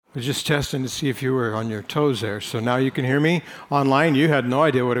I was just testing to see if you were on your toes there. So now you can hear me online. You had no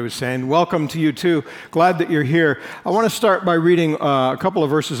idea what I was saying. Welcome to you too. Glad that you're here. I want to start by reading a couple of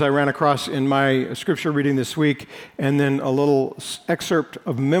verses I ran across in my scripture reading this week, and then a little excerpt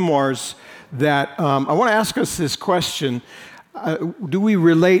of memoirs that I want to ask us this question. Do we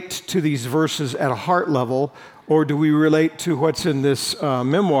relate to these verses at a heart level, or do we relate to what's in this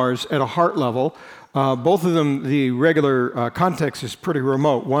memoirs at a heart level? Both of them, the regular context is pretty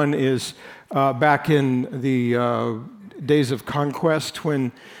remote. One is back in the days of conquest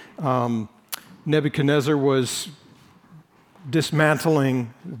when Nebuchadnezzar was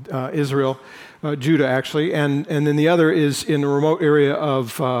dismantling Israel, Judah actually, and then the other is in the remote area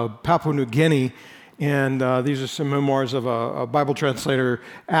of Papua New Guinea. And these are some memoirs of a Bible translator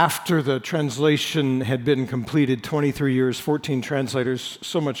after the translation had been completed, 23 years, 14 translators,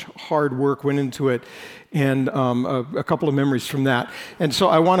 so much hard work went into it, and a couple of memories from that. And so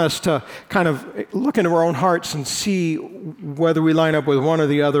I want us to kind of look into our own hearts and see whether we line up with one or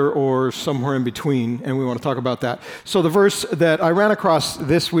the other or somewhere in between, and we want to talk about that. So the verse that I ran across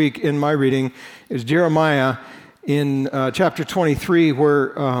this week in my reading is Jeremiah in chapter 23,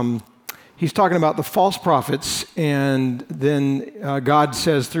 where he's talking about the false prophets, and then God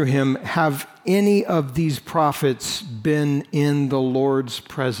says through him, have any of these prophets been in the Lord's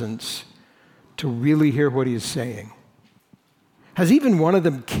presence to really hear what he is saying? Has even one of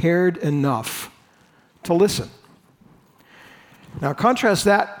them cared enough to listen? Now contrast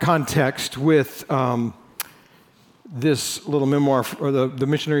that context with this little memoir, or the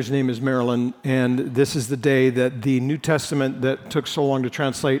missionary's name is Marilyn, and this is the day that the New Testament that took so long to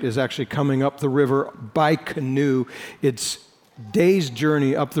translate is actually coming up the river by canoe. It's day's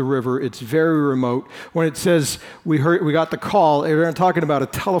journey up the river. It's very remote. When it says we got the call, they're not talking about a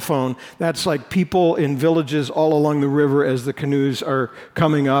telephone. That's like people in villages all along the river as the canoes are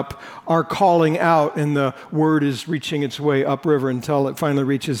coming up are calling out, and the word is reaching its way upriver until it finally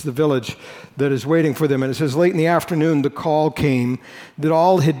reaches the village that is waiting for them. And it says late in the afternoon the call came that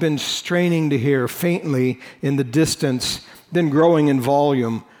all had been straining to hear faintly in the distance, then growing in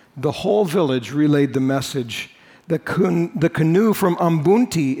volume. The whole village relayed the message. The canoe from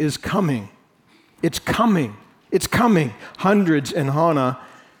Ambunti is coming. It's coming. It's coming. Hundreds in Hana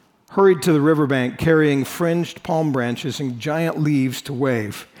hurried to the riverbank carrying fringed palm branches and giant leaves to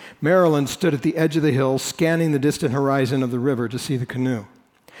wave. Marilyn stood at the edge of the hill scanning the distant horizon of the river to see the canoe.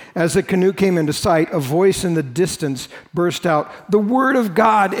 As the canoe came into sight, a voice in the distance burst out, "The word of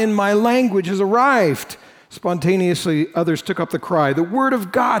God in my language has arrived." Spontaneously, others took up the cry, "The word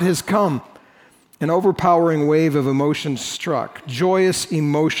of God has come." An overpowering wave of emotion struck. Joyous,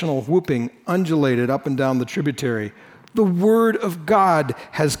 emotional whooping undulated up and down the tributary. The word of God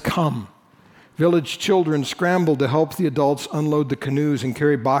has come. Village children scrambled to help the adults unload the canoes and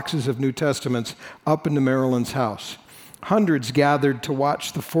carry boxes of New Testaments up into Marilyn's house. Hundreds gathered to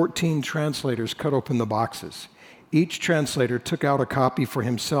watch the 14 translators cut open the boxes. Each translator took out a copy for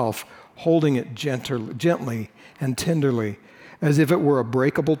himself, holding it gently and tenderly, as if it were a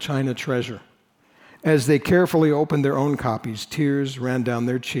breakable china treasure. As they carefully opened their own copies, tears ran down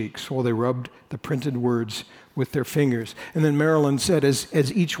their cheeks while they rubbed the printed words with their fingers. And then Marilyn said, as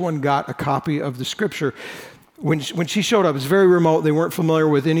each one got a copy of the scripture, when she showed up, it's very remote. They weren't familiar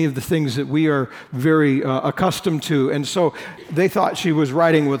with any of the things that we are very accustomed to. And so they thought she was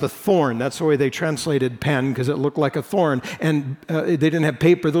writing with a thorn. That's the way they translated pen, because it looked like a thorn. And they didn't have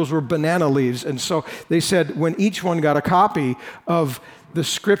paper. Those were banana leaves. And so they said when each one got a copy of the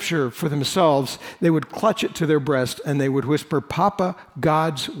scripture for themselves, they would clutch it to their breast and they would whisper, "Papa,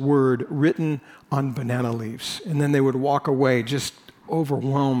 God's word written on banana leaves." And then they would walk away just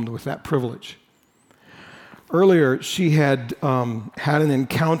overwhelmed with that privilege. Earlier, she had had an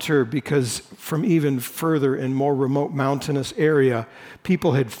encounter because from even further and more remote mountainous area,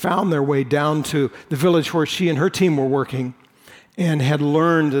 people had found their way down to the village where she and her team were working, and had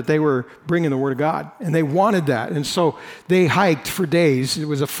learned that they were bringing the Word of God, and they wanted that. And so they hiked for days. It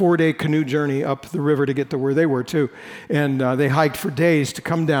was a 4-day canoe journey up the river to get to where they were too. And they hiked for days to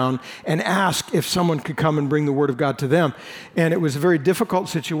come down and ask if someone could come and bring the Word of God to them. And it was a very difficult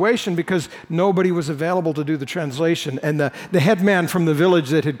situation because nobody was available to do the translation. And the head man from the village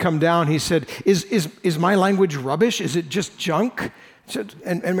that had come down, he said, is my language rubbish? Is it just junk?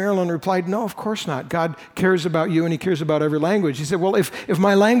 And Marilyn replied, "No, of course not. God cares about you and he cares about every language." He said, "Well, if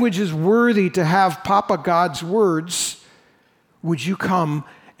my language is worthy to have Papa God's words, would you come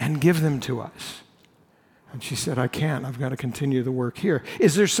and give them to us?" And she said, "I can't. I've got to continue the work here."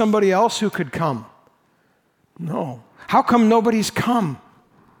 "Is there somebody else who could come?" "No." "How come nobody's come?"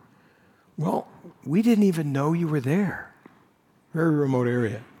 "Well, we didn't even know you were there." Very remote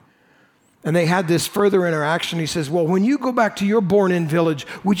area. And they had this further interaction. He says, well, when you go back to your born-in village,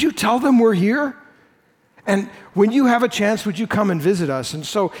 would you tell them we're here? And when you have a chance, would you come and visit us? And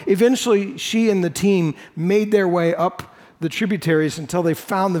so eventually she and the team made their way up the tributaries until they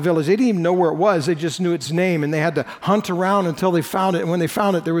found the village. They didn't even know where it was. They just knew its name, and they had to hunt around until they found it. And when they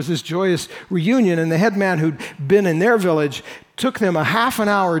found it, there was this joyous reunion, and the head man who'd been in their village took them a half an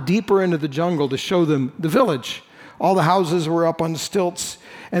hour deeper into the jungle to show them the village. All the houses were up on stilts.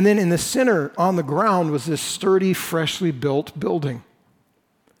 And then in the center, on the ground, was this sturdy, freshly built building.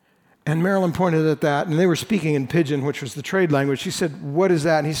 And Marilyn pointed at that, and they were speaking in Pidgin, which was the trade language. She said, what is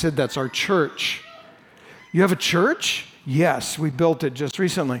that? And he said, that's our church. You have a church? Yes, we built it just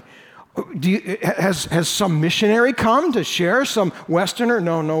recently. Has some missionary come to share? Some Westerner?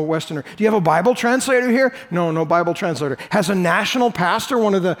 No Westerner. Do you have a Bible translator here? No Bible translator. Has a national pastor,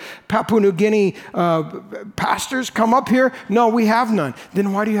 one of the Papua New Guinea pastors, come up here? No, we have none.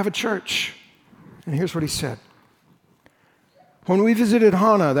 Then why do you have a church? And here's what he said. When we visited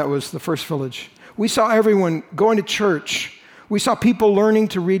Hana, that was the first village, we saw everyone going to church. We saw people learning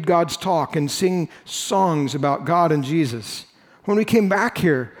to read God's talk and sing songs about God and Jesus. When we came back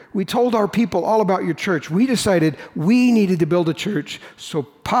here, we told our people all about your church. We decided we needed to build a church so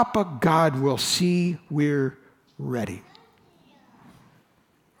Papa God will see we're ready.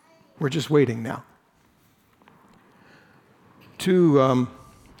 We're just waiting now. Two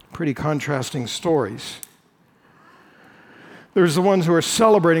pretty contrasting stories. There's the ones who are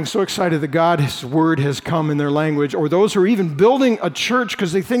celebrating, so excited that God's word has come in their language, or those who are even building a church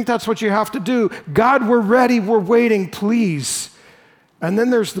because they think that's what you have to do. God, we're ready, we're waiting, please. And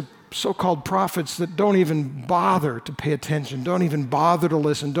then there's the so-called prophets that don't even bother to pay attention, don't even bother to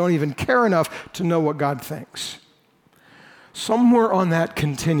listen, don't even care enough to know what God thinks. Somewhere on that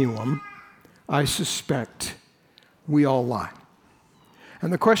continuum, I suspect we all lie.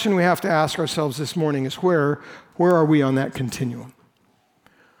 And the question we have to ask ourselves this morning is where are we on that continuum?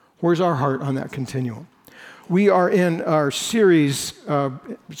 Where's our heart on that continuum? We are in our series,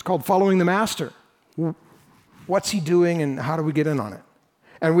 it's called Following the Master. What's he doing and how do we get in on it?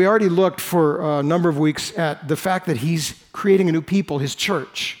 And we already looked for a number of weeks at the fact that he's creating a new people, his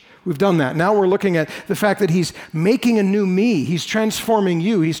church. We've done that. Now we're looking at the fact that he's making a new me. He's transforming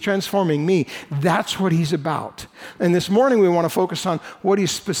you. He's transforming me. That's what he's about. And this morning we want to focus on what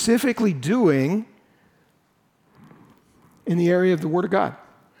he's specifically doing in the area of the Word of God.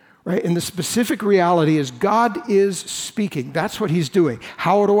 Right? And the specific reality is God is speaking. That's what he's doing.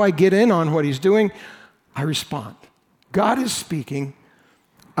 How do I get in on what he's doing? I respond. God is speaking.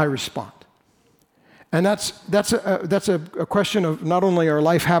 I respond. And that's a question of not only our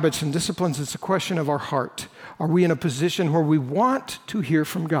life habits and disciplines, it's a question of our heart. Are we in a position where we want to hear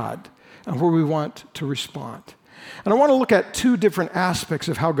from God and where we want to respond? And I want to look at two different aspects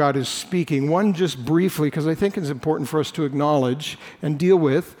of how God is speaking. One just briefly, because I think it's important for us to acknowledge and deal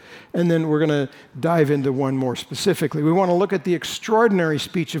with, and then we're going to dive into one more specifically. We want to look at the extraordinary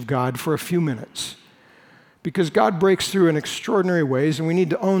speech of God for a few minutes. Because God breaks through in extraordinary ways, and we need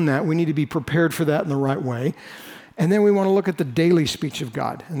to own that. We need to be prepared for that in the right way. And then we want to look at the daily speech of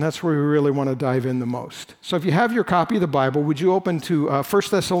God, and that's where we really want to dive in the most. So if you have your copy of the Bible, would you open to 1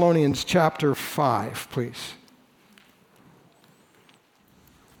 Thessalonians chapter 5, please?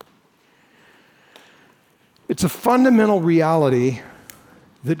 It's a fundamental reality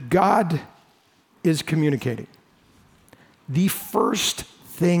that God is communicating. The first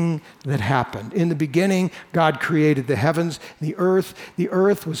thing that happened. In the beginning, God created the heavens, the earth. The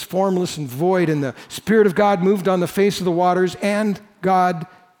earth was formless and void, and the Spirit of God moved on the face of the waters, and God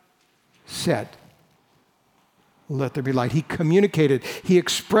said, let there be light. He communicated. He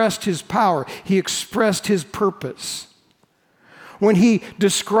expressed his power. He expressed his purpose. When he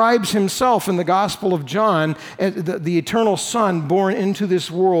describes himself in the Gospel of John, the eternal Son born into this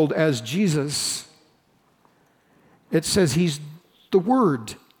world as Jesus, it says he's the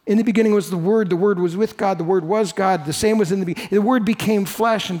Word. In the beginning was the Word was with God, the Word was God, the same was in the beginning. The Word became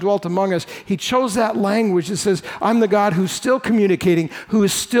flesh and dwelt among us. He chose that language that says, I'm the God who's still communicating, who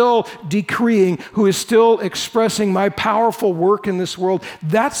is still decreeing, who is still expressing my powerful work in this world.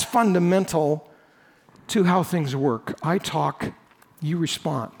 That's fundamental to how things work. I talk, you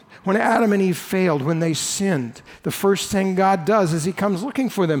respond. When Adam and Eve failed, when they sinned, the first thing God does is he comes looking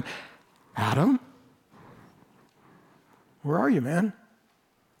for them. Adam? Where are you, man?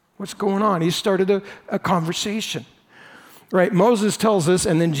 What's going on? He started a conversation. Right? Moses tells us,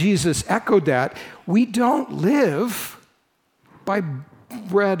 and then Jesus echoed that, we don't live by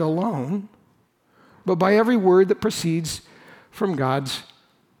bread alone, but by every word that proceeds from God's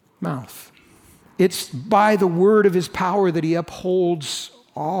mouth. It's by the word of his power that he upholds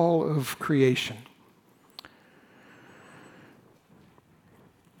all of creation.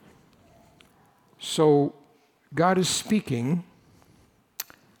 So God is speaking.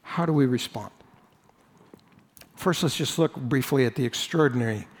 How do we respond? First, let's just look briefly at the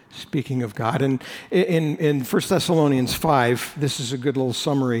extraordinary speaking of God. And in 1 Thessalonians 5, this is a good little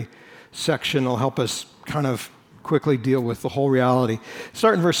summary section. It'll help us kind of quickly deal with the whole reality.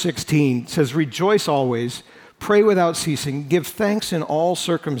 Start in verse 16. It says, "Rejoice always, pray without ceasing, give thanks in all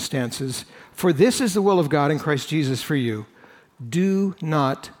circumstances, for this is the will of God in Christ Jesus for you. Do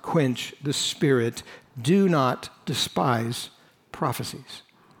not quench the Spirit. Do not despise prophecies.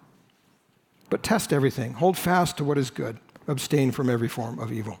 But test everything. Hold fast to what is good. Abstain from every form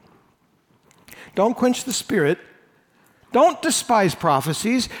of evil." Don't quench the Spirit. Don't despise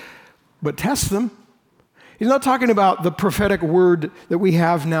prophecies, but test them. He's not talking about the prophetic word that we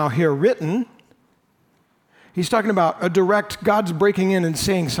have now here written. He's talking about a direct God's breaking in and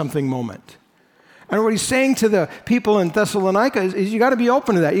saying something moment. And what he's saying to the people in Thessalonica is you got to be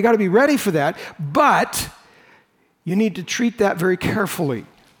open to that. You got to be ready for that. But you need to treat that very carefully,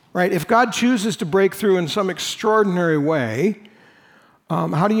 right? If God chooses to break through in some extraordinary way,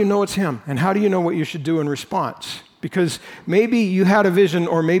 how do you know it's him? And how do you know what you should do in response? Because maybe you had a vision,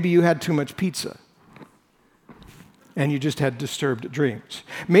 or maybe you had too much pizza and you just had disturbed dreams.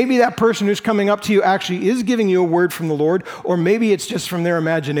 Maybe that person who's coming up to you actually is giving you a word from the Lord, or maybe it's just from their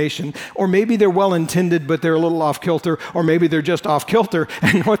imagination, or maybe they're well-intended but they're a little off-kilter, or maybe they're just off-kilter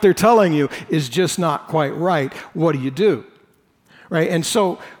and what they're telling you is just not quite right. What do? Right? And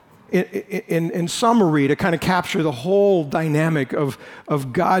so in summary, to kind of capture the whole dynamic of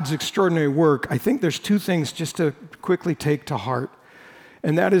God's extraordinary work, I think there's two things just to quickly take to heart.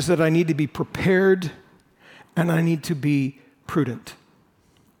 And that is that I need to be prepared and I need to be prudent,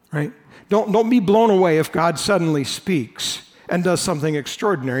 right? Don't be blown away if God suddenly speaks and does something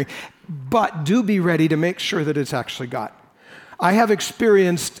extraordinary, but do be ready to make sure that it's actually God. I have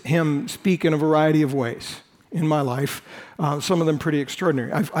experienced him speak in a variety of ways in my life, some of them pretty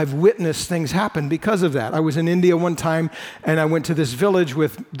extraordinary. I've witnessed things happen because of that. I was in India one time, and I went to this village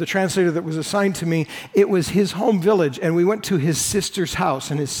with the translator that was assigned to me. It was his home village, and we went to his sister's house,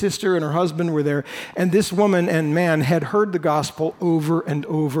 and his sister and her husband were there, and this woman and man had heard the gospel over and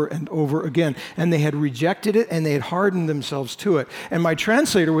over and over again, and they had rejected it, and they had hardened themselves to it. And my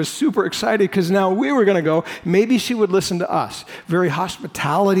translator was super excited because now we were going to go. Maybe she would listen to us. Very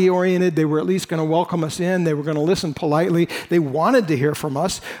hospitality-oriented. They were at least going to welcome us in. They were going to listen politely. They wanted to hear from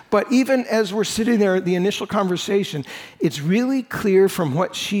us, but even as we're sitting there at the initial conversation, it's really clear from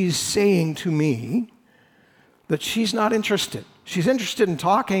what she's saying to me that she's not interested. She's interested in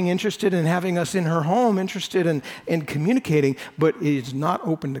talking, interested in having us in her home, interested in communicating, but is not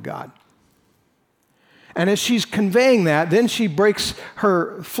open to God. And as she's conveying that, then she breaks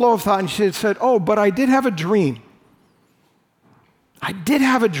her flow of thought and she said, "Oh, but I did have a dream. I did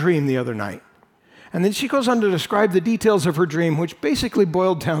have a dream the other night." And then she goes on to describe the details of her dream, which basically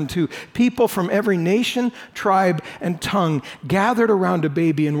boiled down to people from every nation, tribe, and tongue gathered around a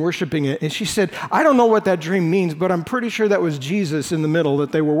baby and worshiping it. And she said, "I don't know what that dream means, but I'm pretty sure that was Jesus in the middle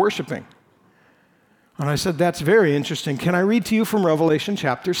that they were worshiping." And I said, "That's very interesting. Can I read to you from Revelation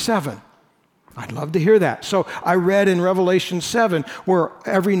chapter 7? I'd love to hear that. So I read in Revelation 7 where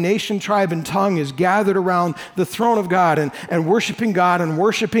every nation, tribe, and tongue is gathered around the throne of God and worshiping God and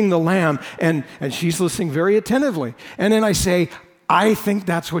worshiping the Lamb. And she's listening very attentively. And then I say, "I think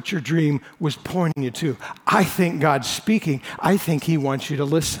that's what your dream was pointing you to. I think God's speaking. I think he wants you to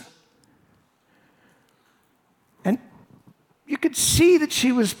listen." And you could see that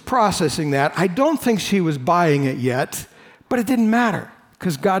she was processing that. I don't think she was buying it yet, but it didn't matter,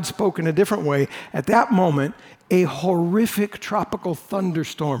 because God spoke in a different way. At that moment, a horrific tropical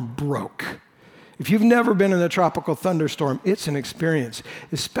thunderstorm broke. If you've never been in a tropical thunderstorm, it's an experience,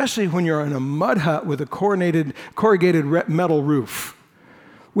 especially when you're in a mud hut with a corrugated metal roof.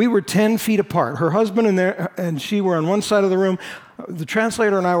 We were 10 feet apart. Her husband and she were on one side of the room. The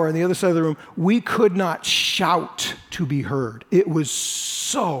translator and I were on the other side of the room. We could not shout to be heard. It was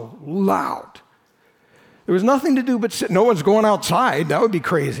so loud. There was nothing to do but sit. No one's going outside. That would be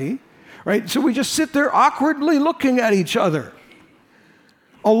crazy, right? So we just sit there awkwardly looking at each other,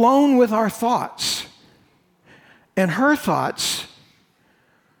 alone with our thoughts. And her thoughts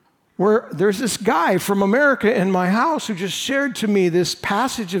were, there's this guy from America in my house who just shared to me this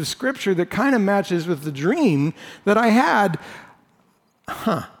passage of Scripture that kind of matches with the dream that I had.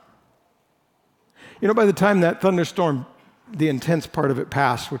 You know, by the time that thunderstorm, the intense part of it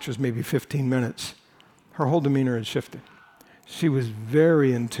passed, which was maybe 15 minutes, her whole demeanor had shifted. She was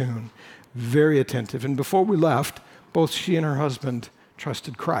very in tune, very attentive. And before we left, both she and her husband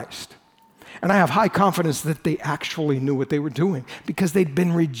trusted Christ. And I have high confidence that they actually knew what they were doing because they'd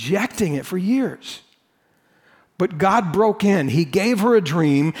been rejecting it for years. But God broke in. He gave her a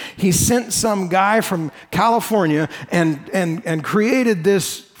dream. He sent some guy from California and created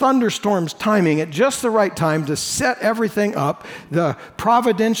this thunderstorm's timing at just the right time to set everything up, the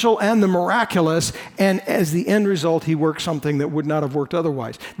providential and the miraculous, and as the end result, he worked something that would not have worked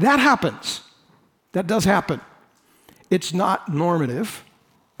otherwise. That happens. That does happen. It's not normative.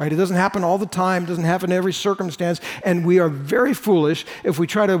 Right? It doesn't happen all the time, doesn't happen in every circumstance, and we are very foolish if we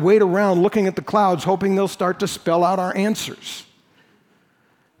try to wait around looking at the clouds hoping they'll start to spell out our answers.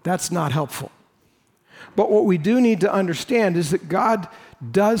 That's not helpful. But what we do need to understand is that God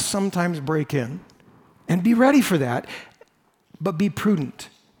does sometimes break in, and be ready for that, but be prudent.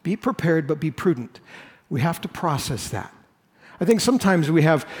 Be prepared, but be prudent. We have to process that. I think sometimes we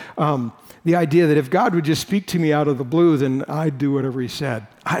have the idea that if God would just speak to me out of the blue, then I'd do whatever he said.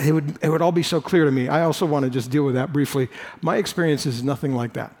 It would all be so clear to me. I also want to just deal with that briefly. My experience is nothing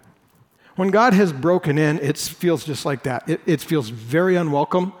like that. When God has broken in, it feels just like that. It feels very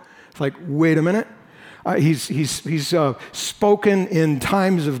unwelcome. It's like, wait a minute. He's spoken in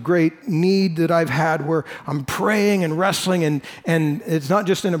times of great need that I've had where I'm praying and wrestling, and it's not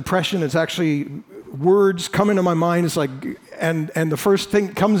just an impression, it's actually words come into my mind. It's like, and the first thing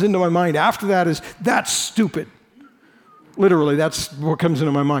that comes into my mind after that is, that's stupid. Literally, that's what comes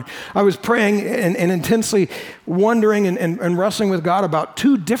into my mind. I was praying and intensely wondering and wrestling with God about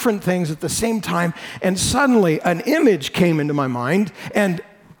two different things at the same time, and suddenly an image came into my mind, and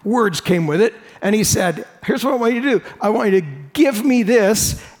words came with it, and he said, here's what I want you to do. I want you to give me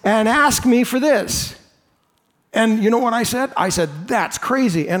this and ask me for this. And you know what I said? I said, that's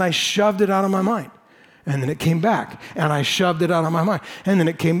crazy, and I shoved it out of my mind. And then it came back, and I shoved it out of my mind, and then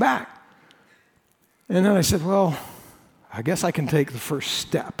it came back. And then I said, well, I guess I can take the first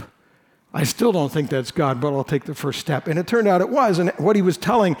step. I still don't think that's God, but I'll take the first step. And it turned out it was, and what he was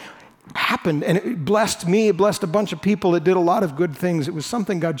telling happened, and it blessed me, it blessed a bunch of people, it did a lot of good things. It was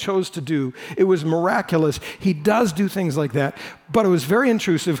something God chose to do. It was miraculous. He does do things like that, but it was very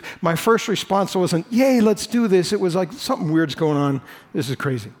intrusive. My first response wasn't, yay, let's do this. It was like, something weird's going on. This is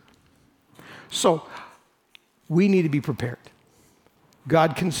crazy. So, we need to be prepared.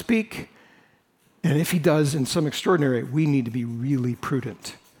 God can speak, and if he does in some extraordinary, we need to be really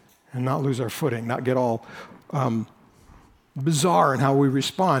prudent and not lose our footing, not get all bizarre in how we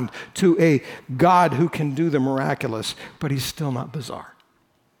respond to a God who can do the miraculous, but he's still not bizarre.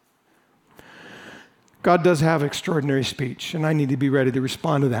 God does have extraordinary speech, and I need to be ready to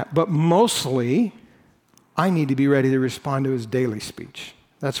respond to that. But mostly, I need to be ready to respond to his daily speech.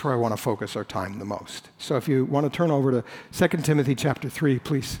 That's where I want to focus our time the most. So if you want to turn over to 2 Timothy chapter 3,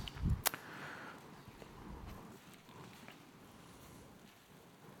 please.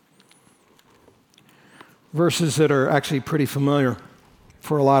 Verses that are actually pretty familiar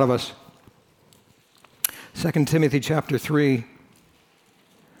for a lot of us. 2 Timothy chapter 3.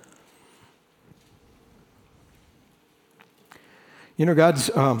 You know,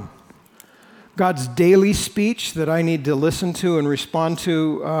 God's daily speech that I need to listen to and respond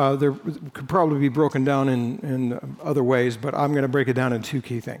to, there could probably be broken down in other ways, but I'm going to break it down in two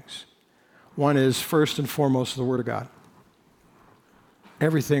key things. One is, first and foremost, the Word of God.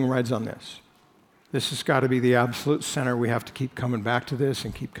 Everything rides on this. This has got to be the absolute center. We have to keep coming back to this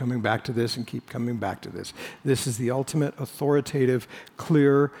and keep coming back to this and keep coming back to this. This is the ultimate authoritative,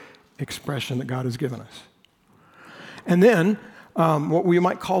 clear expression that God has given us. And then, what we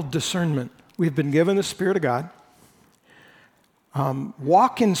might call discernment. We've been given the Spirit of God.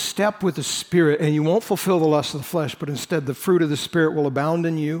 Walk in step with the Spirit, and you won't fulfill the lust of the flesh, but instead the fruit of the Spirit will abound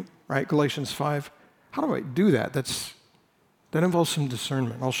in you, right? Galatians 5. How do I do that? That involves some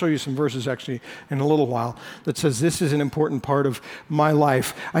discernment. I'll show you some verses actually in a little while that says this is an important part of my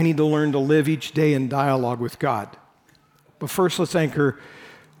life. I need to learn to live each day in dialogue with God. But first, let's anchor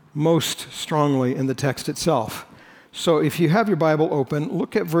most strongly in the text itself. So if you have your Bible open,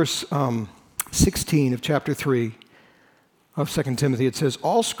 look at verse 16 of chapter 3 of 2 Timothy. It says,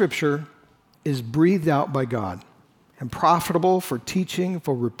 all Scripture is breathed out by God and profitable for teaching,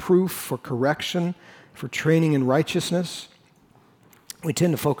 for reproof, for correction, for training in righteousness. We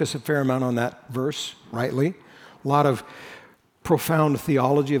tend to focus a fair amount on that verse, rightly. A lot of profound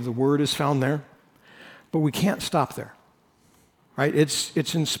theology of the Word is found there. But we can't stop there, right?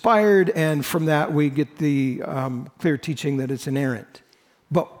 It's inspired, and from that we get the clear teaching that it's inerrant.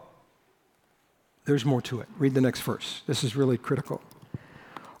 But there's more to it. Read the next verse. This is really critical.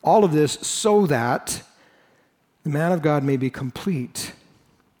 All of this so that the man of God may be complete,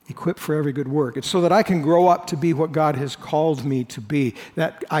 equipped for every good work. It's so that I can grow up to be what God has called me to be.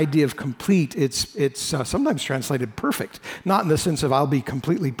 That idea of complete, it's sometimes translated perfect, not in the sense of I'll be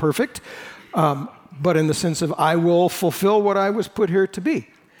completely perfect, but in the sense of I will fulfill what I was put here to be.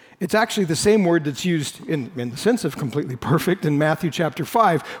 It's actually the same word that's used in the sense of completely perfect in Matthew chapter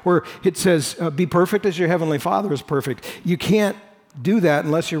 5, where it says, be perfect as your heavenly Father is perfect. You can't do that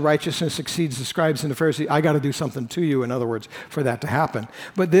unless your righteousness exceeds the scribes and the Pharisees. I got to do something to you, in other words, for that to happen.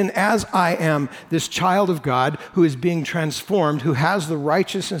 But then as I am this child of God who is being transformed, who has the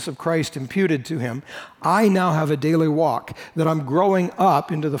righteousness of Christ imputed to him, I now have a daily walk that I'm growing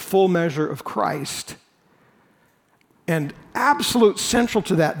up into the full measure of Christ. And absolute central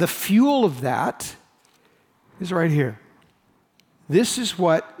to that, the fuel of that is right here. This is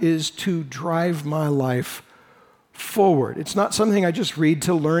what is to drive my life forward. It's not something I just read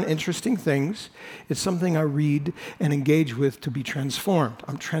to learn interesting things. It's something I read and engage with to be transformed.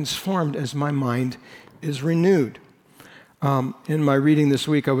 I'm transformed as my mind is renewed. In my reading this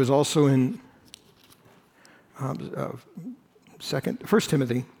week, I was also in 1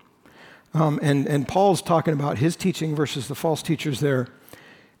 Timothy, and Paul's talking about his teaching versus the false teachers there.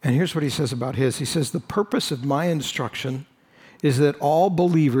 And here's what he says about his. He says, the purpose of my instruction is that all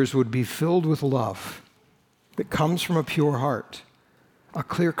believers would be filled with love that comes from a pure heart, a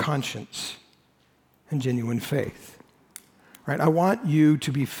clear conscience, and genuine faith. Right? I want you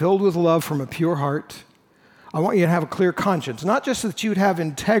to be filled with love from a pure heart. I want you to have a clear conscience, not just that you'd have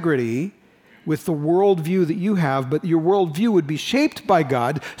integrity with the worldview that you have, but your worldview would be shaped by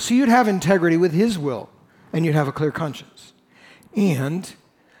God, so you'd have integrity with his will, and you'd have a clear conscience. And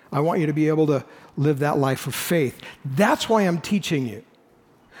I want you to be able to live that life of faith. That's why I'm teaching you.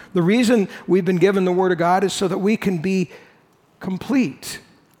 The reason we've been given the Word of God is so that we can be complete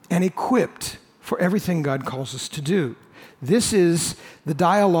and equipped for everything God calls us to do. This is the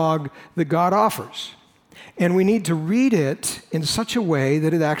dialogue that God offers. And we need to read it in such a way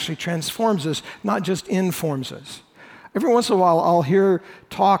that it actually transforms us, not just informs us. Every once in a while, I'll hear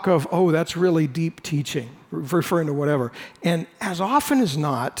talk of, oh, that's really deep teaching, referring to whatever. And as often as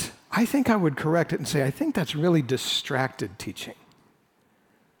not, I think I would correct it and say, I think that's really distracted teaching.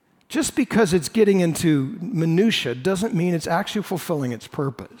 Just because it's getting into minutia doesn't mean it's actually fulfilling its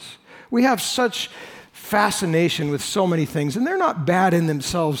purpose. We have such fascination with so many things, and they're not bad in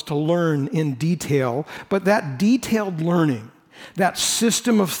themselves to learn in detail, but that detailed learning, that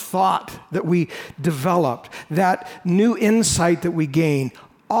system of thought that we developed, that new insight that we gain,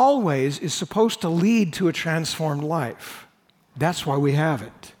 always is supposed to lead to a transformed life. That's why we have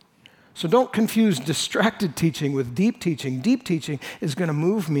it. So don't confuse distracted teaching with deep teaching. Deep teaching is going to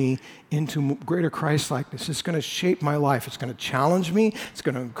move me into greater Christ-likeness. It's going to shape my life. It's going to challenge me. It's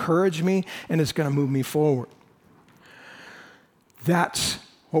going to encourage me. And it's going to move me forward. That's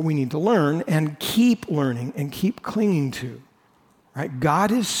what we need to learn and keep learning and keep clinging to. Right?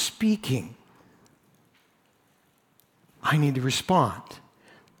 God is speaking. I need to respond.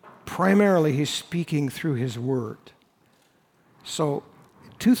 Primarily, he's speaking through his word. So,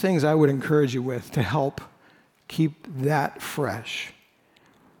 two things I would encourage you with to help keep that fresh.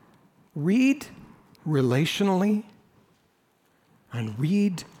 Read relationally and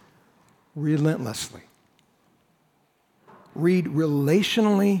read relentlessly. Read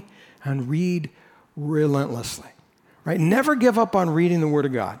relationally and read relentlessly. Right? Never give up on reading the Word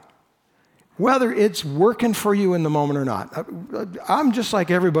of God, whether it's working for you in the moment or not. I'm just like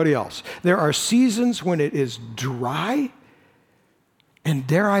everybody else. There are seasons when it is dry, and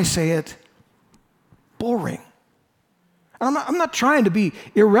dare I say it, boring. I'm not trying to be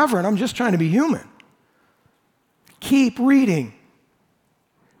irreverent. I'm just trying to be human. Keep reading.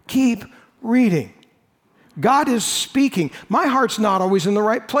 Keep reading. God is speaking. My heart's not always in the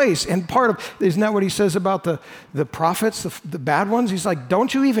right place. And isn't that what he says about the prophets, the bad ones? He's like,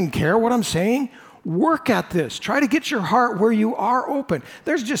 don't you even care what I'm saying? Work at this. Try to get your heart where you are open.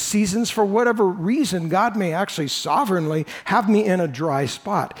 There's just seasons for whatever reason God may actually sovereignly have me in a dry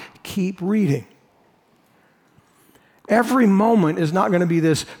spot. Keep reading. Every moment is not going to be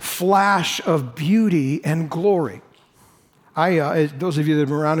this flash of beauty and glory. Those of you that have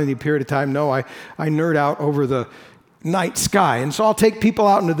been around any period of time know I nerd out over the night sky. And so I'll take people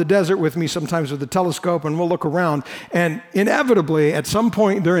out into the desert with me sometimes with the telescope, and we'll look around. And inevitably, at some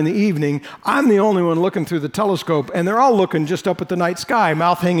point during the evening, I'm the only one looking through the telescope, and they're all looking just up at the night sky,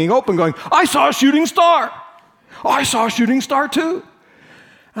 mouth hanging open, going, I saw a shooting star. Oh, I saw a shooting star too.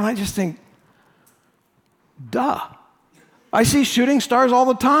 And I just think, duh. I see shooting stars all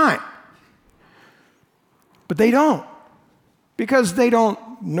the time. But they don't. Because they don't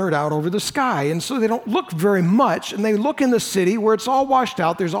nerd out over the sky. And so they don't look very much. And they look in the city where it's all washed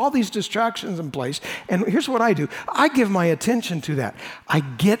out. There's all these distractions in place. And here's what I do. I give my attention to that. I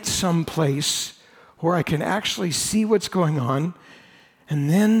get someplace where I can actually see what's going on. And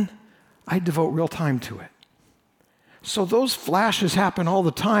then I devote real time to it. So those flashes happen all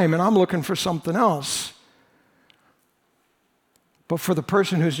the time, and I'm looking for something else. But for the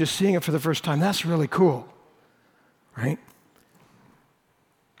person who's just seeing it for the first time, that's really cool, right?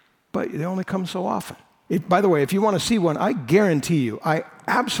 But they only come so often. By the way, if you want to see one, I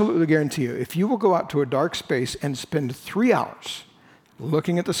absolutely guarantee you, if you will go out to a dark space and spend 3 hours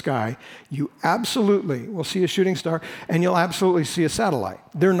looking at the sky, you absolutely will see a shooting star, and you'll absolutely see a satellite.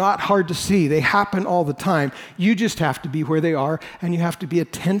 They're not hard to see. They happen all the time. You just have to be where they are, and you have to be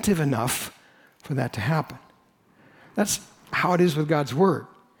attentive enough for that to happen. That's how it is with God's Word.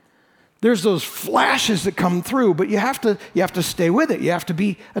 There's those flashes that come through, but you have to stay with it. You have to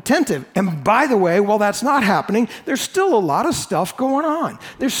be attentive. And by the way, while that's not happening, there's still a lot of stuff going on.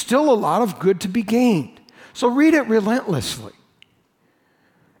 There's still a lot of good to be gained. So read it relentlessly.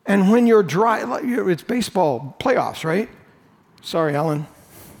 And when you're dry, it's baseball playoffs, right? Sorry, Alan.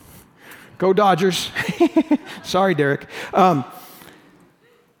 Go Dodgers. Sorry, Derek.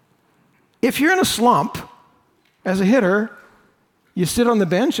 If you're in a slump as a hitter, you sit on the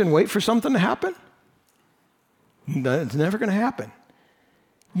bench and wait for something to happen? It's never going to happen.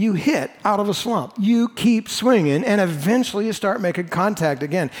 You hit out of a slump. You keep swinging, and eventually you start making contact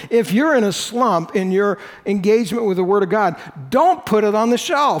again. If you're in a slump in your engagement with the Word of God, don't put it on the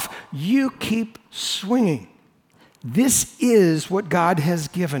shelf. You keep swinging. This is what God has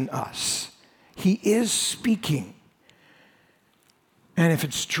given us. He is speaking. And if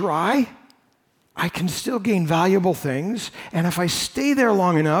it's dry, I can still gain valuable things, and if I stay there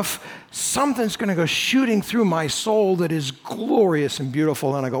long enough, something's going to go shooting through my soul that is glorious and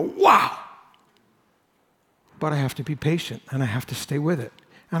beautiful, and I go, wow! But I have to be patient, and I have to stay with it,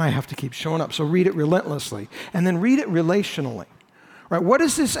 and I have to keep showing up. So read it relentlessly, and then read it relationally. Right? What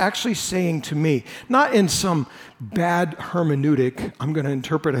is this actually saying to me? Not in some bad hermeneutic, I'm going to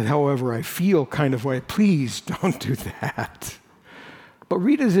interpret it however I feel kind of way. Please don't do that. But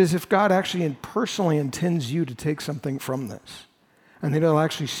read it as if God actually personally intends you to take something from this. And that He'll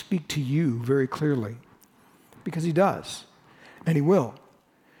actually speak to you very clearly. Because He does. And He will,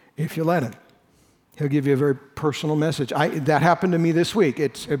 if you let Him. He'll give you a very personal message. That happened to me this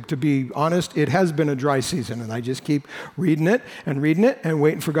week. To be honest, it has been a dry season. And I just keep reading it and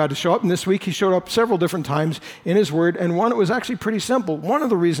waiting for God to show up. And this week He showed up several different times in His Word. And one, it was actually pretty simple. One of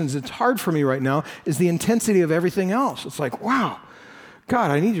the reasons it's hard for me right now is the intensity of everything else. It's like, wow. God,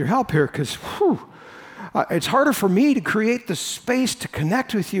 I need your help here because it's harder for me to create the space to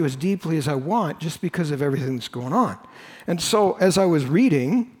connect with you as deeply as I want just because of everything that's going on. And so as I was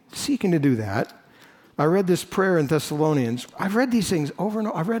reading, seeking to do that, I read this prayer in Thessalonians. I've read these things over and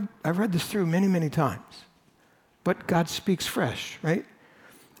over. I've read this through many, many times. But God speaks fresh, right?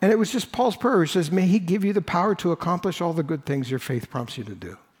 And it was just Paul's prayer. He says, may He give you the power to accomplish all the good things your faith prompts you to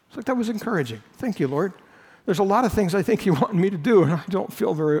do. It's like that was encouraging. Thank you, Lord. There's a lot of things I think You want me to do, and I don't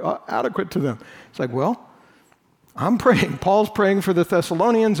feel very adequate to them. It's like, well, I'm praying. Paul's praying for the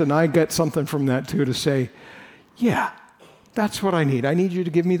Thessalonians, and I get something from that too to say, yeah, that's what I need. I need You to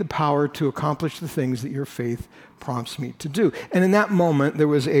give me the power to accomplish the things that Your faith prompts me to do. And in that moment, there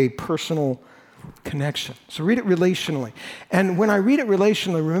was a personal connection. So read it relationally. And when I read it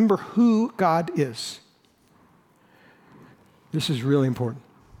relationally, remember who God is. This is really important.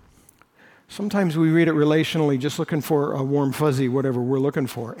 Sometimes we read it relationally, just looking for a warm fuzzy, whatever we're looking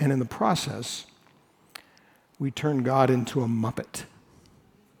for. And in the process, we turn God into a Muppet,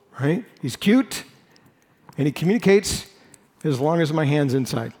 right? He's cute, and He communicates as long as my hand's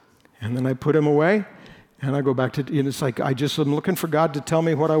inside. And then I put Him away, and I go back to, it's like I'm looking for God to tell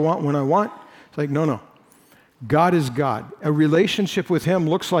me what I want when I want. It's like, no. God is God. A relationship with Him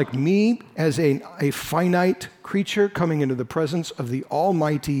looks like me as a finite creature coming into the presence of the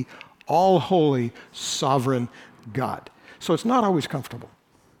Almighty, all-holy, sovereign God. So it's not always comfortable.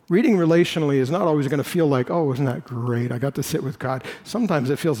 Reading relationally is not always going to feel like, oh, isn't that great? I got to sit with God. Sometimes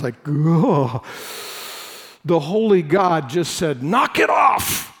it feels like, oh, the holy God just said, knock it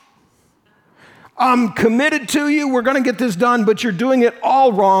off. I'm committed to you. We're going to get this done, but you're doing it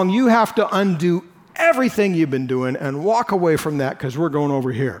all wrong. You have to undo everything you've been doing and walk away from that because we're going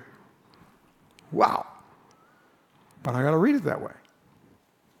over here. Wow. But I got to read it that way.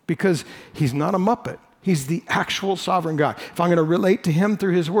 Because He's not a Muppet. He's the actual sovereign God. If I'm going to relate to Him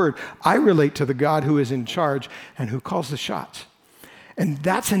through His Word, I relate to the God who is in charge and who calls the shots. And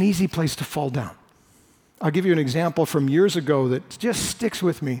that's an easy place to fall down. I'll give you an example from years ago that just sticks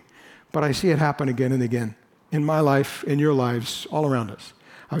with me, but I see it happen again and again in my life, in your lives, all around us.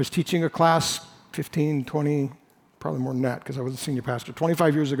 I was teaching a class 15, 20, probably more than that because I was a senior pastor,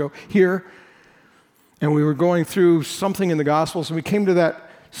 25 years ago here, and we were going through something in the Gospels, and we came to that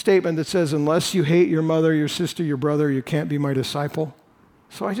statement that says, unless you hate your mother, your sister, your brother, you can't be my disciple.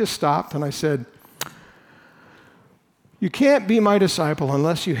 So I just stopped and I said, you can't be my disciple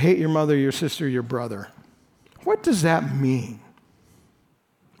unless you hate your mother, your sister, your brother. What does that mean?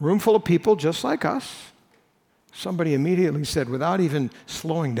 Room full of people just like us. Somebody immediately said, without even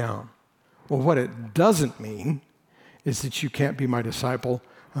slowing down, well, what it doesn't mean is that you can't be my disciple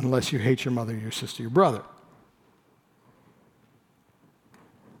unless you hate your mother, your sister, your brother.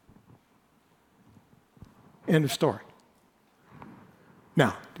 End of story.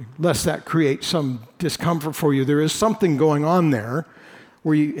 Now, lest that create some discomfort for you, there is something going on there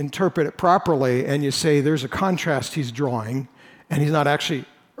where you interpret it properly and you say there's a contrast he's drawing, and he's not actually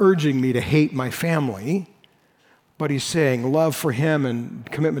urging me to hate my family, but he's saying love for him and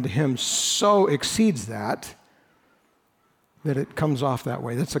commitment to him so exceeds that it comes off that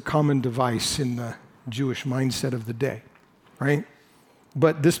way. That's a common device in the Jewish mindset of the day, right?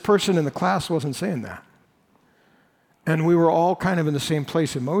 But this person in the class wasn't saying that. And we were all kind of in the same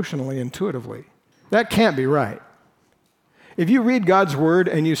place emotionally, intuitively. That can't be right. If you read God's word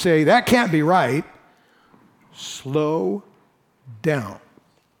and you say, that can't be right, slow down.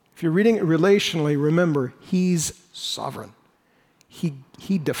 If you're reading it relationally, remember, he's sovereign.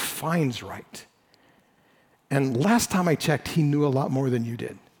 He defines right. And last time I checked, he knew a lot more than you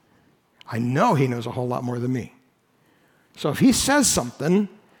did. I know he knows a whole lot more than me. So if he says something,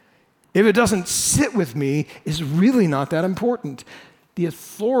 if it doesn't sit with me, is really not that important. The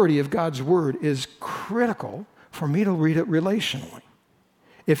authority of God's word is critical for me to read it relationally.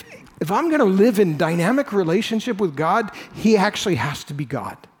 If I'm going to live in dynamic relationship with God, he actually has to be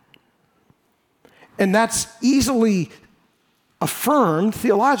God. And that's easily affirmed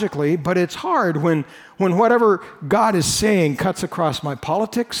theologically, but it's hard when whatever God is saying cuts across my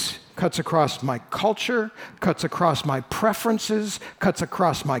politics, cuts across my culture, cuts across my preferences, cuts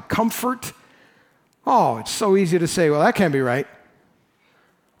across my comfort. Oh, it's so easy to say, well, that can't be right.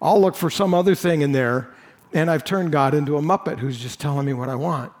 I'll look for some other thing in there, and I've turned God into a Muppet who's just telling me what I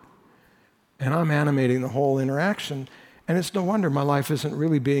want. And I'm animating the whole interaction, and it's no wonder my life isn't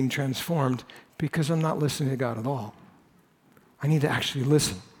really being transformed because I'm not listening to God at all. I need to actually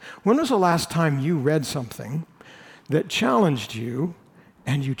listen. When was the last time you read something that challenged you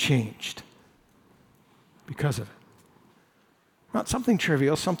and you changed because of it? Not something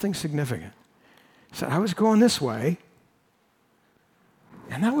trivial, something significant. So I was going this way,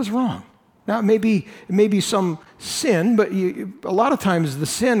 and that was wrong. Now, it may be some sin, but a lot of times the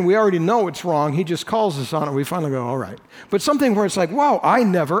sin, we already know it's wrong. He just calls us on it. We finally go, all right. But something where it's like, wow, I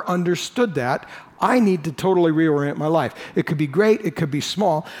never understood that. I need to totally reorient my life. It could be great. It could be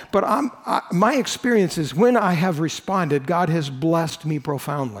small. But my experience is when I have responded, God has blessed me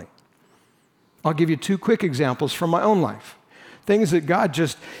profoundly. I'll give you two quick examples from my own life. Things that God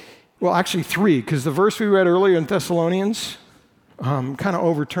actually three, because the verse we read earlier in Thessalonians kind of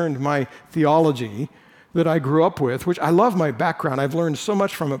overturned my theology that I grew up with, which I love my background. I've learned so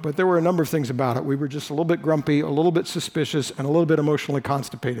much from it, but there were a number of things about it. We were just a little bit grumpy, a little bit suspicious, and a little bit emotionally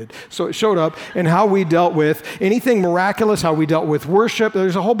constipated. So it showed up in how we dealt with anything miraculous, how we dealt with worship.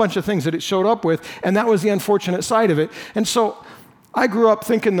 There's a whole bunch of things that it showed up with, and that was the unfortunate side of it. And so I grew up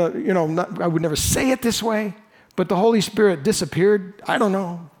thinking I would never say it this way, but the Holy Spirit disappeared. I don't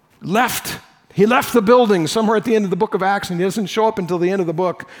know, left. He left the building somewhere at the end of the book of Acts, and he doesn't show up until the end of the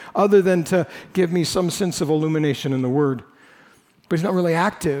book other than to give me some sense of illumination in the Word. But he's not really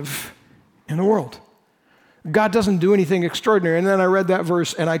active in the world. God doesn't do anything extraordinary. And then I read that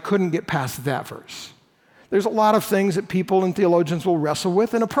verse, and I couldn't get past that verse. There's a lot of things that people and theologians will wrestle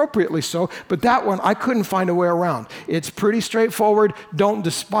with, and appropriately so, but that one I couldn't find a way around. It's pretty straightforward. Don't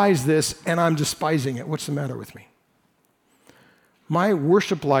despise this, and I'm despising it. What's the matter with me? My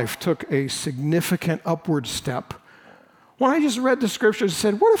worship life took a significant upward step when I just read the scriptures and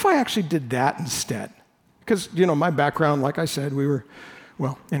said, what if I actually did that instead? Because, my background, like I said, you'd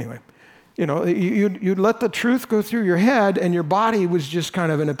let the truth go through your head, and your body was just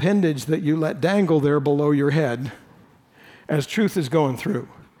kind of an appendage that you let dangle there below your head as truth is going through.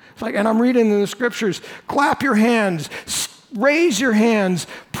 It's like, and I'm reading in the scriptures, clap your hands, raise your hands,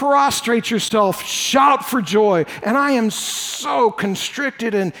 prostrate yourself, shout for joy. And I am so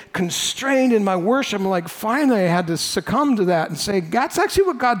constricted and constrained in my worship. I'm like, finally I had to succumb to that and say, that's actually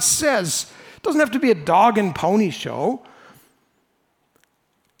what God says. It doesn't have to be a dog and pony show.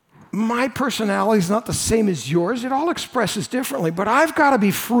 my personality is not the same as yours. It all expresses differently, but I've got to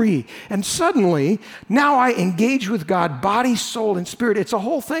be free. And suddenly, now I engage with God, body, soul, and spirit. It's a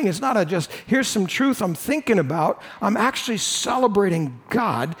whole thing. It's not just, here's some truth I'm thinking about. I'm actually celebrating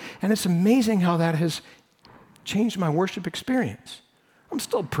God, and it's amazing how that has changed my worship experience. I'm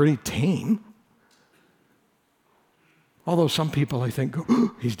still pretty tame. Although some people, I think, go,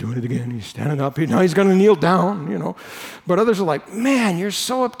 oh, he's doing it again. He's standing up. Now he's going to kneel down, But others are like, man, you're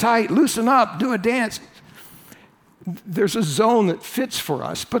so uptight. Loosen up. Do a dance. There's a zone that fits for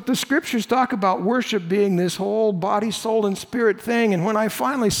us. But the scriptures talk about worship being this whole body, soul, and spirit thing. And when I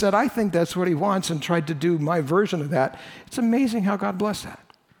finally said, I think that's what he wants, and tried to do my version of that, it's amazing how God blessed that.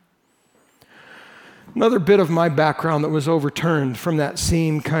 Another bit of my background that was overturned from that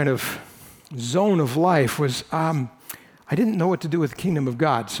same kind of zone of life was I didn't know what to do with the kingdom of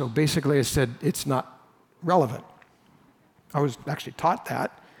God, so basically I said, it's not relevant. I was actually taught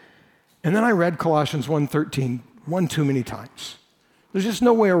that. And then I read Colossians 1:13 one too many times. There's just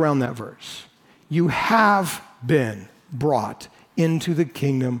no way around that verse. You have been brought into the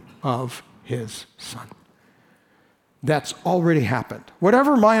kingdom of his Son. That's already happened.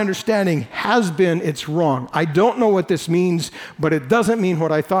 Whatever my understanding has been, it's wrong. I don't know what this means, but it doesn't mean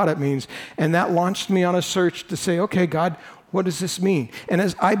what I thought it means. And that launched me on a search to say, okay, God, what does this mean? And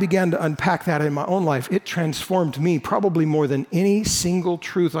as I began to unpack that in my own life, it transformed me probably more than any single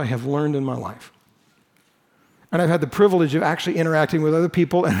truth I have learned in my life. And I've had the privilege of actually interacting with other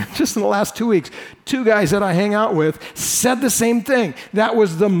people. And just in the last 2 weeks, 2 guys that I hang out with said the same thing. That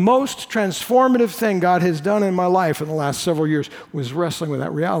was the most transformative thing God has done in my life in the last several years, was wrestling with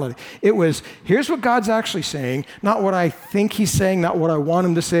that reality. It was, here's what God's actually saying, not what I think he's saying, not what I want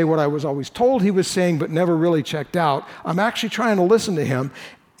him to say, what I was always told he was saying, but never really checked out. I'm actually trying to listen to him,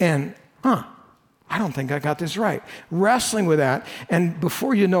 and I don't think I got this right. Wrestling with that, and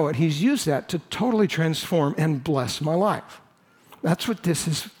before you know it, he's used that to totally transform and bless my life. That's what this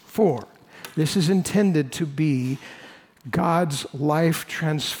is for. This is intended to be God's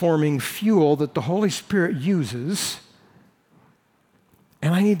life-transforming fuel that the Holy Spirit uses,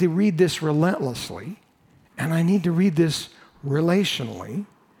 and I need to read this relentlessly, and I need to read this relationally,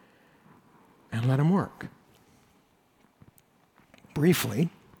 and let him work. Briefly,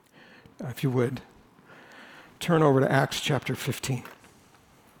 if you would, turn over to Acts chapter 15.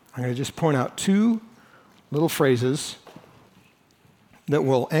 I'm going to just point out 2 little phrases that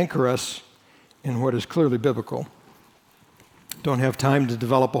will anchor us in what is clearly biblical. Don't have time to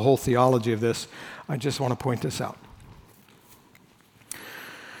develop a whole theology of this. I just want to point this out.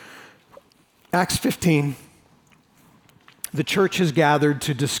 Acts 15, the church has gathered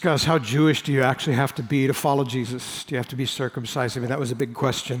to discuss how Jewish do you actually have to be to follow Jesus? Do you have to be circumcised? I mean, that was a big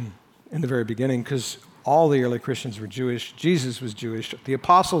question in the very beginning, because all the early Christians were Jewish. Jesus was Jewish. The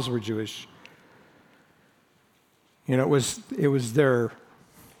apostles were Jewish. It was their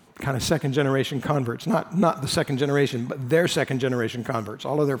kind of second-generation converts. Not the second generation, but their second-generation converts.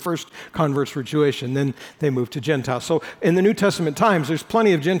 All of their first converts were Jewish, and then they moved to Gentiles. So in the New Testament times, there's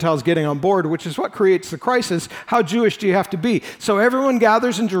plenty of Gentiles getting on board, which is what creates the crisis. How Jewish do you have to be? So everyone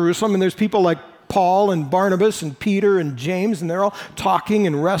gathers in Jerusalem, and there's people like Paul and Barnabas and Peter and James, and they're all talking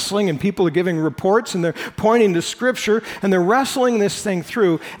and wrestling, and people are giving reports, and they're pointing to Scripture, and they're wrestling this thing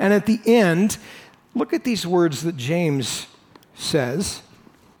through. And at the end, look at these words that James says.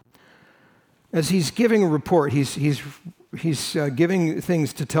 As he's giving a report, he's giving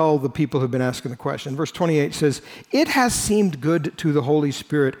things to tell the people who've been asking the question. Verse 28 says, "It has seemed good to the Holy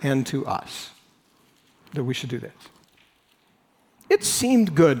Spirit and to us that we should do this." It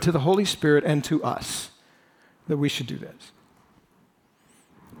seemed good to the Holy Spirit and to us that we should do this.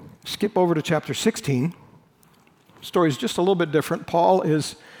 Skip over to chapter 16. The story is just a little bit different. Paul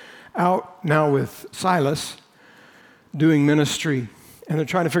is out now with Silas doing ministry, and they're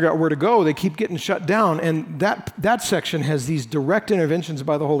trying to figure out where to go. They keep getting shut down, and that section has these direct interventions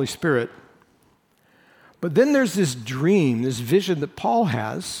by the Holy Spirit. But then there's this dream, this vision that Paul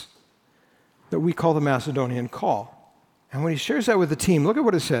has that we call the Macedonian call. And when he shares that with the team, look at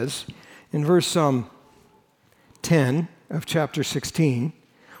what it says in verse 10 of chapter 16.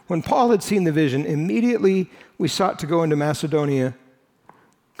 When Paul had seen the vision, immediately we sought to go into Macedonia,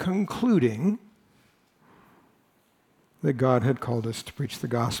 concluding that God had called us to preach the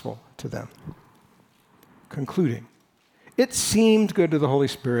gospel to them. Concluding. It seemed good to the Holy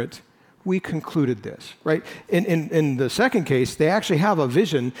Spirit. We concluded this, right? In the second case, they actually have a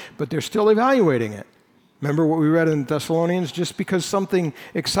vision, but they're still evaluating it. Remember what we read in Thessalonians? Just because something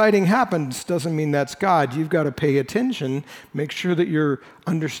exciting happens doesn't mean that's God. You've got to pay attention, make sure that you're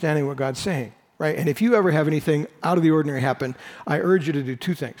understanding what God's saying, right? And if you ever have anything out of the ordinary happen, I urge you to do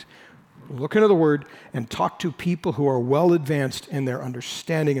two things. Look into the Word and talk to people who are well advanced in their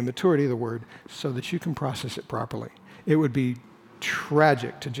understanding and maturity of the Word so that you can process it properly. It would be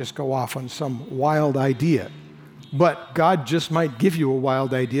tragic to just go off on some wild idea, but God just might give you a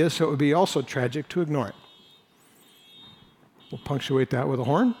wild idea, so it would be also tragic to ignore it. We'll punctuate that with a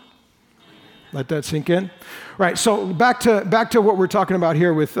horn. Let that sink in. Right, so back to what we're talking about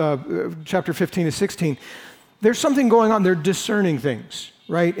here with chapter 15 to 16. There's something going on. They're discerning things,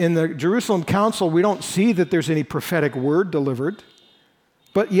 right? In the Jerusalem Council, we don't see that there's any prophetic word delivered,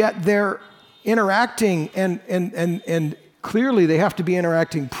 but yet they're interacting and clearly they have to be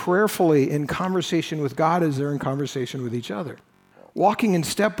interacting prayerfully in conversation with God as they're in conversation with each other. Walking in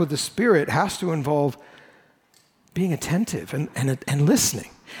step with the Spirit has to involve being attentive and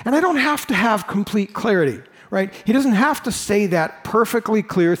listening. And I don't have to have complete clarity, right? He doesn't have to say that perfectly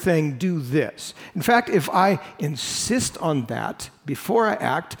clear thing, do this. In fact, if I insist on that before I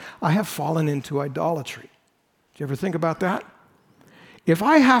act, I have fallen into idolatry. Do you ever think about that? If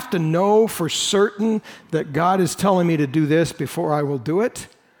I have to know for certain that God is telling me to do this before I will do it,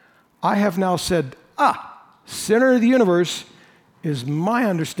 I have now said, center of the universe is my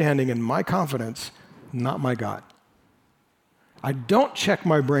understanding and my confidence, not my God. I don't check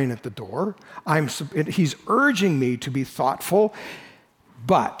my brain at the door. He's urging me to be thoughtful,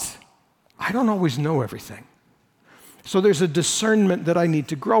 but I don't always know everything. So there's a discernment that I need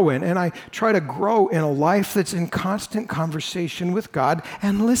to grow in, and I try to grow in a life that's in constant conversation with God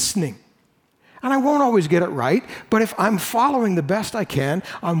and listening. And I won't always get it right, but if I'm following the best I can,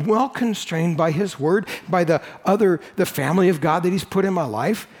 I'm well constrained by His Word, by the family of God that He's put in my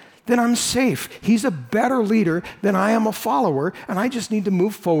life, then I'm safe. He's a better leader than I am a follower, and I just need to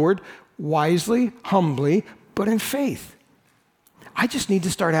move forward wisely, humbly, but in faith. I just need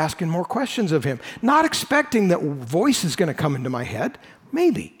to start asking more questions of Him, not expecting that voice is going to come into my head.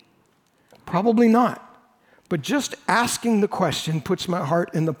 Maybe. Probably not. But just asking the question puts my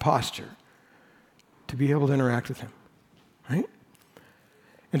heart in the posture to be able to interact with Him, right?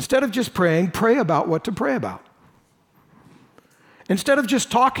 Instead of just praying, pray about what to pray about. Instead of just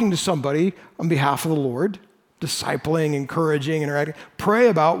talking to somebody on behalf of the Lord, discipling, encouraging, interacting, pray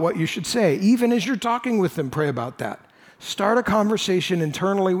about what you should say. Even as you're talking with them, pray about that. Start a conversation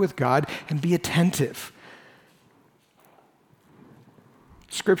internally with God and be attentive.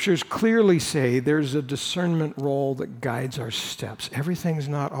 Scriptures clearly say there's a discernment role that guides our steps. Everything's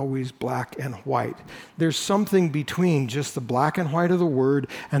not always black and white. There's something between just the black and white of the Word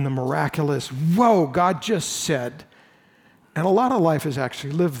and the miraculous, whoa, God just said. And a lot of life is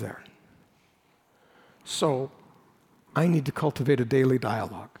actually lived there. So I need to cultivate a daily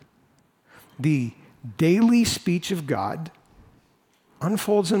dialogue. The daily speech of God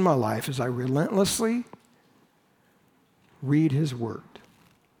unfolds in my life as I relentlessly read His Word.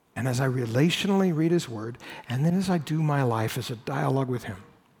 And as I relationally read His Word, and then as I do my life as a dialogue with Him.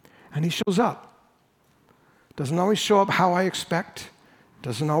 And He shows up. Doesn't always show up how I expect.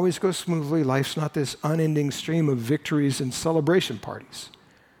 Doesn't always go smoothly. Life's not this unending stream of victories and celebration parties.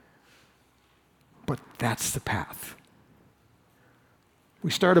 But that's the path. We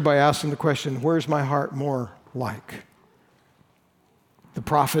started by asking the question, where's my heart more like? The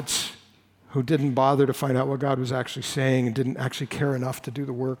prophets who didn't bother to find out what God was actually saying and didn't actually care enough to do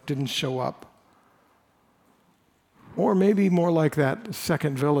the work, didn't show up. Or maybe more like that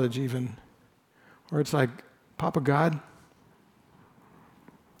second village even, where it's like, Papa God,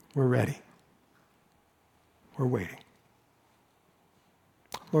 we're ready. We're waiting.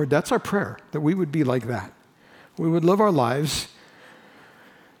 Lord, that's our prayer, that we would be like that. We would live our lives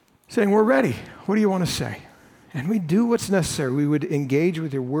saying, we're ready. What do you want to say? And we do what's necessary. We would engage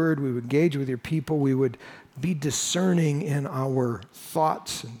with your Word. We would engage with your people. We would be discerning in our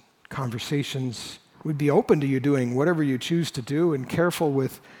thoughts and conversations. We'd be open to you doing whatever you choose to do and careful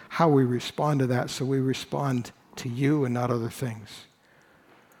with how we respond to that so we respond to you and not other things.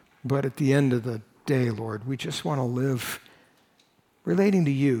 But at the end of the day, Lord, we just want to live relating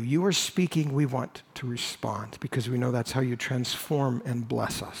to you. You are speaking, we want to respond because we know that's how you transform and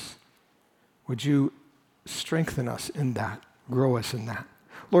bless us. Would you strengthen us in that, grow us in that?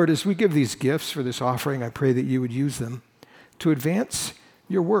 Lord, as we give these gifts for this offering, I pray that you would use them to advance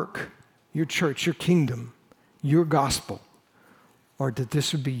your work, your church, your kingdom, your gospel. Lord, that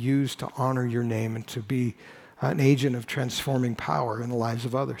this would be used to honor your name and to be an agent of transforming power in the lives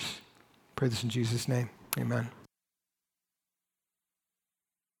of others. Pray this in Jesus' name. Amen.